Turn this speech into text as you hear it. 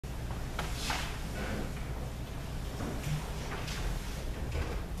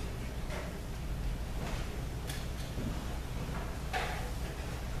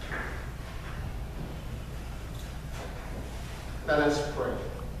Let us pray.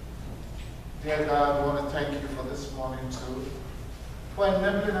 Dear God, we want to thank you for this morning too, for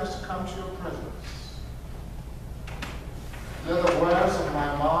enabling us to come to your presence. Let the words of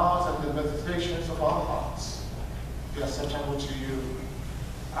my mouth and the meditations of our hearts be acceptable to you,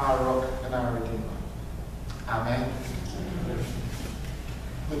 our rock and our redeemer. Amen.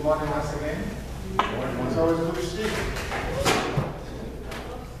 Good morning once again. It's always good to see you.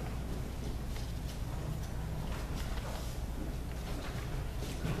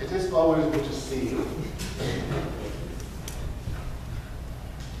 It is always good to see you.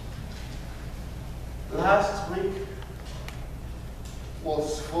 Last week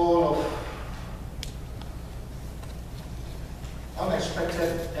was full of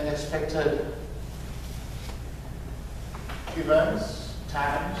unexpected and expected events,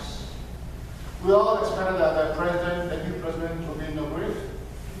 times. We all expected that the new president would be inaugurated,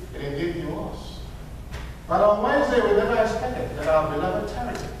 and indeed he was. But on Wednesday, we never expected that our beloved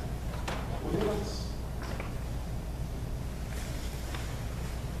Terry would leave us.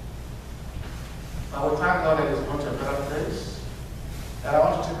 I will thank God that he's gone to a better place. And I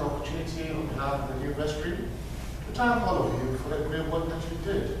want to take the opportunity on behalf of the new vestry to thank all of you for the great work that you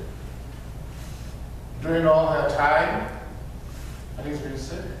did during all her time, and he's been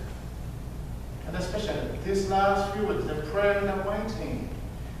sick. And especially these last few weeks, the prayer and anointing,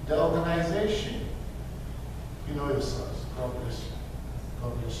 the organization. You know yourselves. God bless you.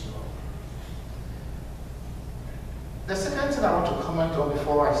 God bless you all. The second thing I want to comment on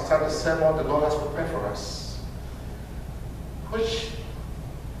before I start the sermon the Lord has prepared for us, which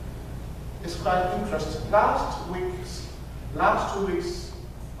is quite interesting. Last week's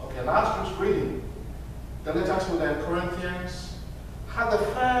reading, the letter to the Corinthians, had the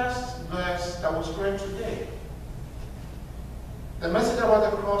first verse that was read today. The message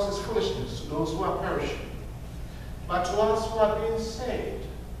about the cross is foolishness to those who are perishing, but to us who are being saved,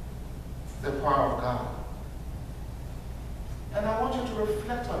 the power of God. And I want you to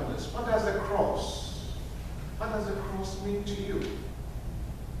reflect on this. What does the cross mean to you?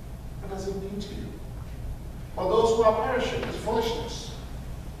 What does it mean to you? For those who are perishing, it's foolishness.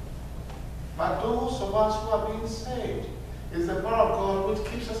 But those of us who are being saved, is the power of God which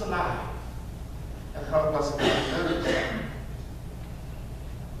keeps us alive and helps us in our journeys.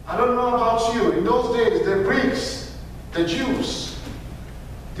 I don't know about you. In those days, the Greeks, the Jews,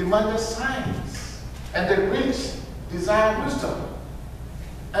 demanded signs, and the Greeks desired wisdom.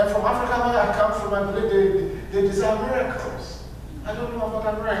 And from Africa, where I come from, I believe they desire miracles. I don't know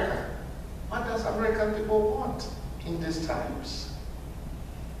about America. What does American people want in these times?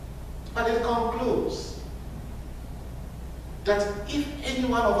 But it concludes that if any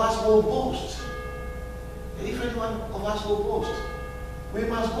one of us will boast, we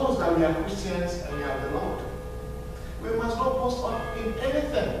must boast that we are Christians and we have the Lord. We must not boast in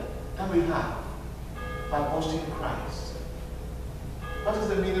anything that we have, but boast in Christ. What is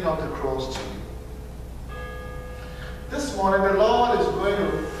the meaning of the cross to you? This morning, the Lord is going to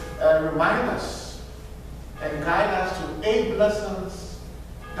remind us and guide us to 8 blessings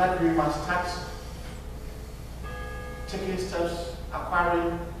that we must start taking steps,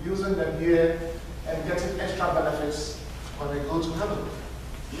 acquiring, using them here, and getting extra benefits when we go to heaven.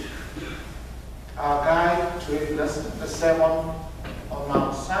 Our guide to 8 blessings, the sermon on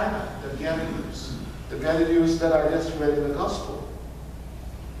Mount Sinai, the Beatitudes that I just read in the Gospel.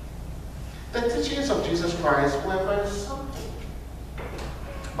 The teachings of Jesus Christ were very simple,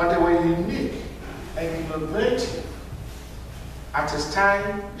 but they were unique and innovative at his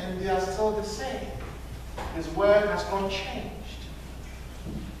time, and they are still the same. His word has not changed.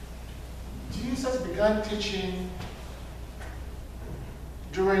 Jesus began teaching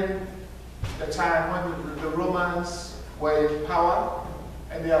during the time when the Romans were in power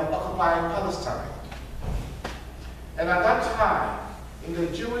and they have occupied Palestine. And at that time, in the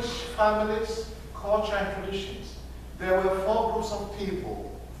Jewish families, culture, and traditions, there were 4 groups of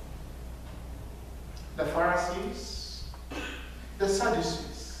people: the Pharisees, the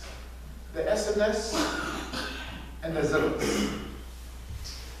Sadducees, the Essenes, and the Zealots.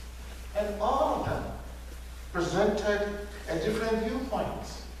 And all of them presented a different viewpoint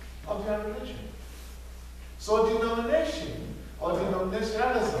of their religion. So denomination or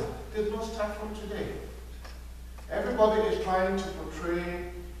denominationalism did not start from today. Everybody is trying to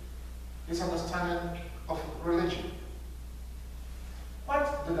portray his understanding of religion.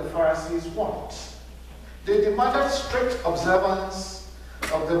 What did the Pharisees want? They demanded strict observance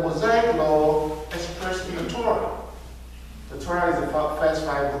of the Mosaic law expressed in the Torah. The Torah is the first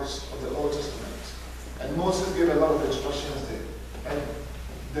 5 books of the Old Testament. And Moses gave a lot of instructions there. And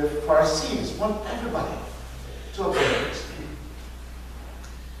the Pharisees want everybody to observe it.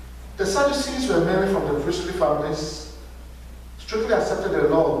 The Sadducees were mainly from the priestly families, strictly accepted the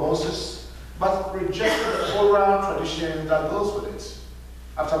law of Moses, but rejected the oral tradition that goes with it.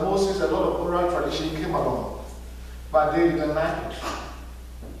 After Moses, a lot of oral tradition came along, but they didn't like it.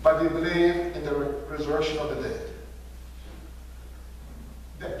 But they believed in the resurrection of the dead.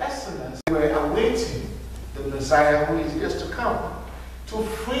 The essence, they were awaiting the Messiah who is yet to come, to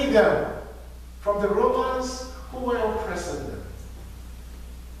free them from the Romans who were oppressing them.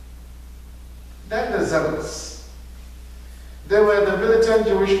 Then the Zealots. They were the militant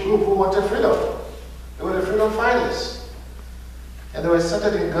Jewish group who wanted freedom. They were the freedom fighters. And they were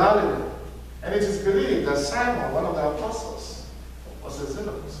centered in Galilee. And it is believed that Simon, one of the apostles, was a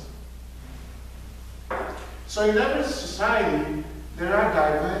Zealot. So in every society, there are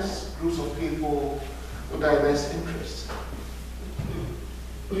diverse groups of people with diverse interests.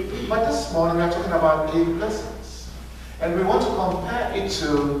 But this morning we are talking about 8 blessings. And we want to compare it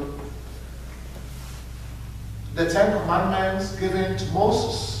to the 10 commandments given to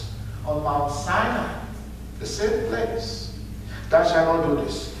Moses on Mount Sinai, the same place. Thou shalt not do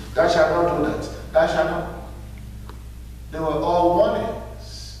this, thou shalt not do that, thou shalt not. They were all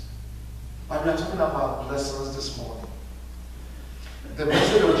warnings. But we are talking about blessings this morning. The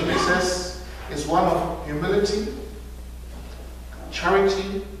message of Jesus is one of humility,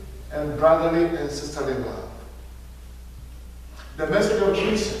 charity, and brotherly and sisterly love. The message of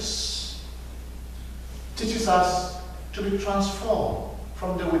Jesus teaches us to be transformed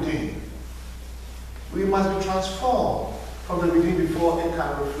from the within. We must be transformed from the within before it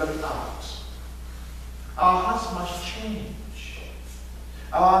can reflect out. Our hearts must change.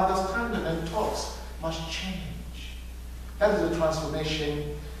 Our understanding and thoughts must change. That is the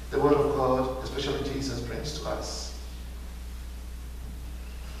transformation the Word of God, especially Jesus, brings to us.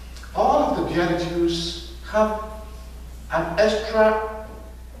 All of the Beatitudes have an extra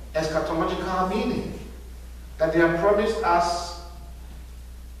eschatological meaning that they are promised us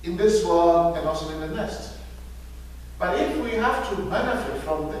in this world and also in the next. But if we have to benefit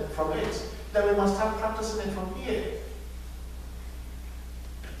from it, then we must start practicing it from here.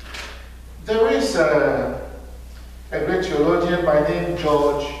 There is a great theologian by name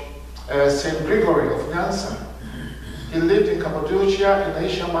St. Gregory of Nyssa. He lived in Cappadocia in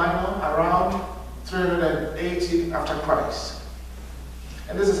Asia Minor around 380 after Christ.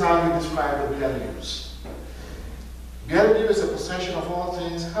 And this is how he described the Beatitudes. Beatitude is a possession of all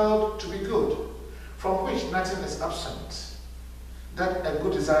things held to be good, from which nothing is absent, that a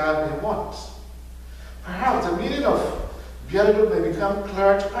good desire may want. Perhaps the meaning of Beatitude may become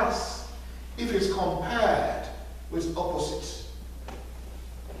clearer to us if it's compared with opposite.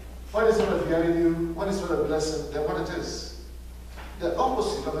 What is not a Beatitude? What is not a blessing? Then what it is? The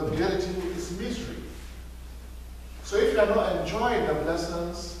opposite of a Beatitude is misery. So if you are not enjoying the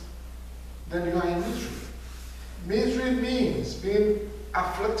blessings, then you are in misery. Misery means being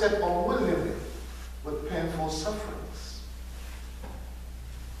afflicted unwillingly with painful sufferings.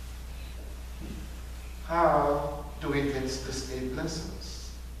 How do we get these 8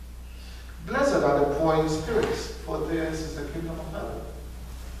 blessings? Blessed are the poor in spirit, for theirs is the kingdom of heaven.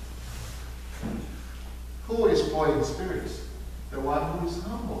 Who is poor in spirit? The one who is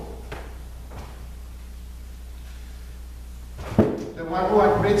humble. The one who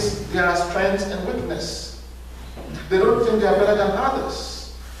admits their strength and weakness. They don't think they are better than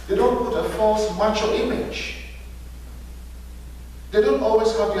others. They don't put a false macho image. They don't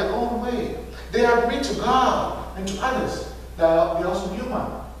always have their own way. They admit to God and to others that they are also human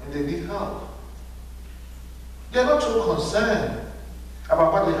and they need help. They are not too concerned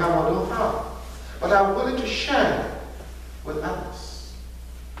about what they have or don't have, but are willing to share with others.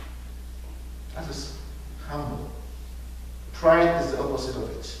 That is humble. Pride is the opposite of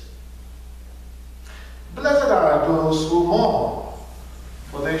it. Blessed are those who mourn,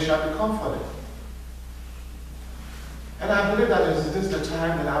 for they shall be comforted. And I believe that this is the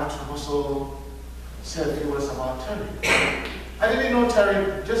time that I have to also say a few words about Terry. I didn't know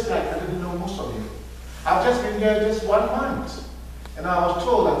Terry just like I didn't know most of you. I've just been here just 1 month, and I was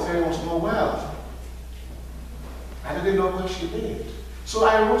told that Terry was not well. I didn't know what she did. So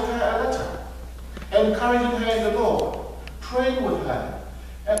I wrote her a letter, encouraging her in the Lord, praying with her,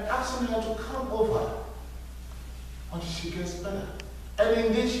 and asking her to come over until she gets better. And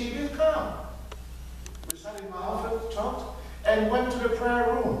indeed she did come. We sat in my office, talked, and went to the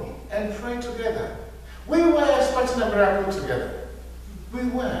prayer room and prayed together. We were expecting a miracle together. We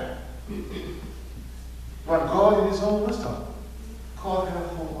were. But God, in His own wisdom, called her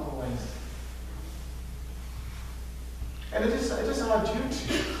home on Wednesday. And it is our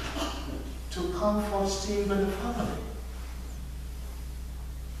duty to comfort Steve and the family.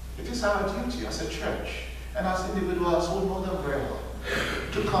 It is our duty as a church and as individuals who know them very well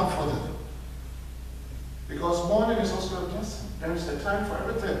to comfort them. Because mourning is also a blessing. There is a time for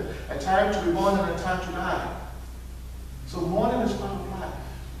everything. A time to be born and a time to die. So mourning is part of life.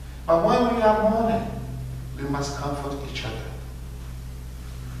 But when we are mourning, we must comfort each other.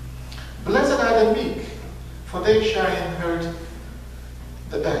 Blessed are the meek, for they shall inherit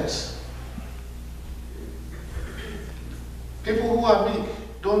the earth. People who are meek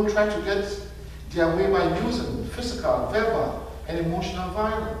don't try to get their way by using physical, verbal, and emotional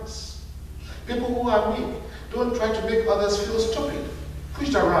violence. People who are meek don't try to make others feel stupid,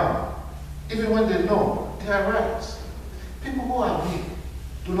 pushed around, even when they know they are right. People who are meek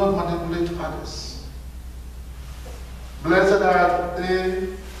do not manipulate others. Blessed are they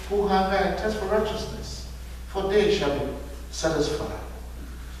who hunger and thirst for righteousness, for they shall be satisfied.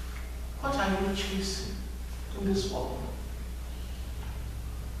 What are you chasing in this world?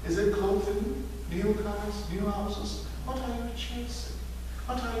 Is it clothing, new cars, new houses? What are you chasing?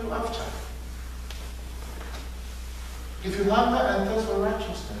 What are you after? If you hunger and thirst for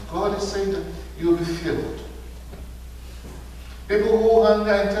righteousness, God is saying that you will be filled. People who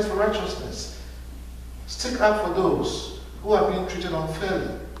hunger and thirst for righteousness stick up for those who are being treated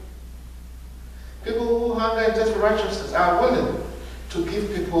unfairly. People who hunger and thirst for righteousness are willing to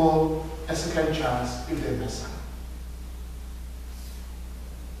give people a second chance if they mess up.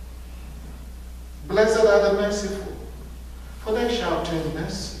 Blessed are the merciful, for they shall obtain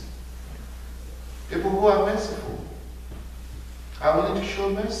mercy. People who are merciful are willing to show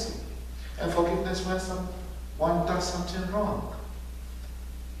mercy and forgiveness when someone does something wrong.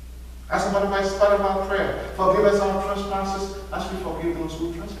 As a matter of fact, it's part of our prayer. Forgive us our trespasses as we forgive those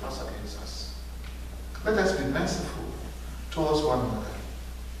who trespass against us. Let us be merciful towards one another.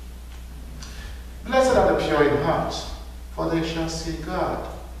 Blessed are the pure in heart, for they shall see God.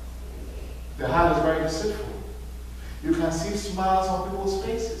 The heart is very deceitful. You can see smiles on people's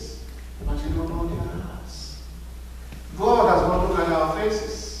faces, but you don't know their hearts. God does not look at our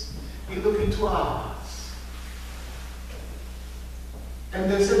faces. He looks into our hearts. And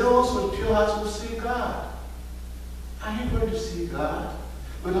they say those with pure hearts will see God. Are you going to see God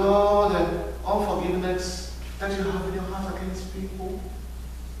with all the unforgiveness that you have in your heart against people?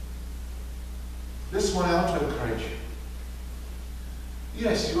 This morning I want to encourage you.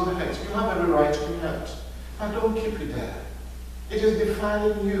 Yes, you are hurt. You have every right to be hurt. But don't keep it there. It is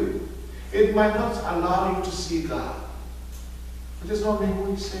defiling you. It might not allow you to see God. It is not me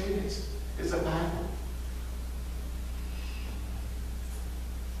who is saying it. It's the Bible.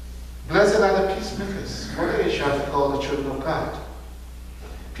 Blessed are the peacemakers, for they shall be called the children of God.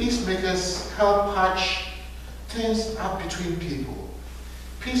 Peacemakers help patch things up between people.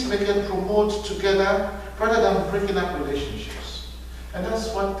 Peacemakers promote together rather than breaking up relationships. And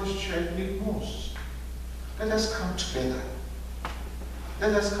that's what this church needs most. Let us come together.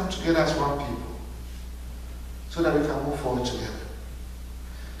 Let us come together as one people so that we can move forward together.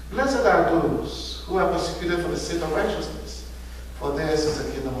 Blessed are those who are persecuted for the sake of righteousness, for theirs is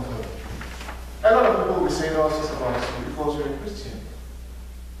the kingdom of heaven. A lot of people will be saying all sorts about you because you're a Christian.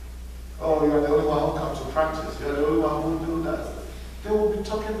 Oh, you are the only one who comes to practice. You are the only one who will do that. They will be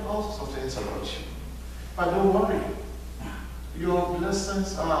talking all sorts of things about you. But don't worry. Your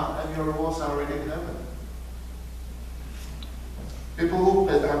blessings are and your rewards are already in heaven. People who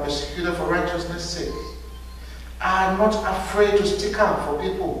are persecuted for righteousness' sake are not afraid to stick up for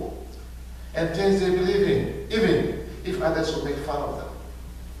people and things they believe in, even if others will make fun of them.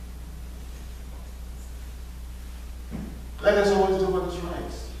 Let us always do what is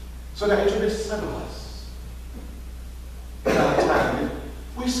right, so that it will be said of us. In our time,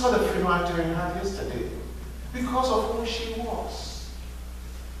 we saw the funeral Terry had yesterday because of who she was.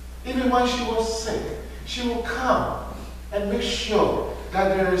 Even when she was sick, she will come and make sure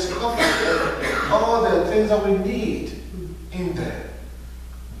that there is coffee and all the things that we need in there.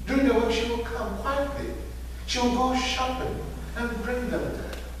 During the week, she will come quietly. She will go shopping and bring them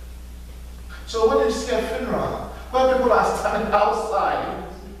there. So when you see a funeral where people are standing outside,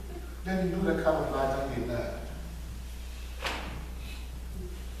 then you know the kind of life that they led.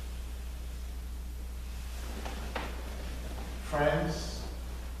 Friends,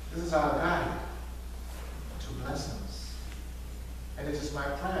 this is our guide to blessings. And it is my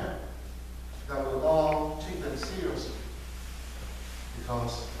prayer that we'll all take them seriously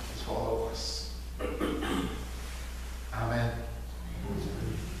because it's for all of us. Amen.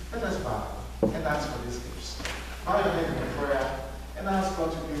 Let us bow and ask for these gifts. Bow your head in prayer and ask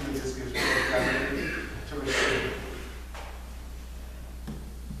God to give you these gifts to receive.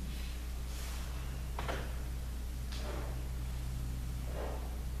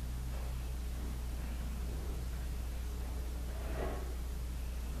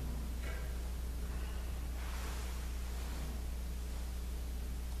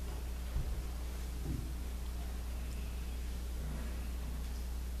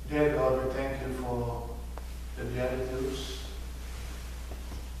 Dear God, we thank you for the Beatitudes.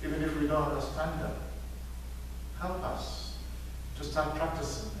 Even if we don't understand them, help us to start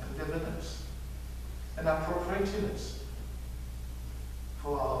practicing and living it and appropriating it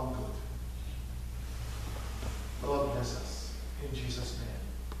for our own good. Lord bless us. In Jesus'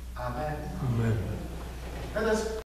 name. Amen. Amen. Let us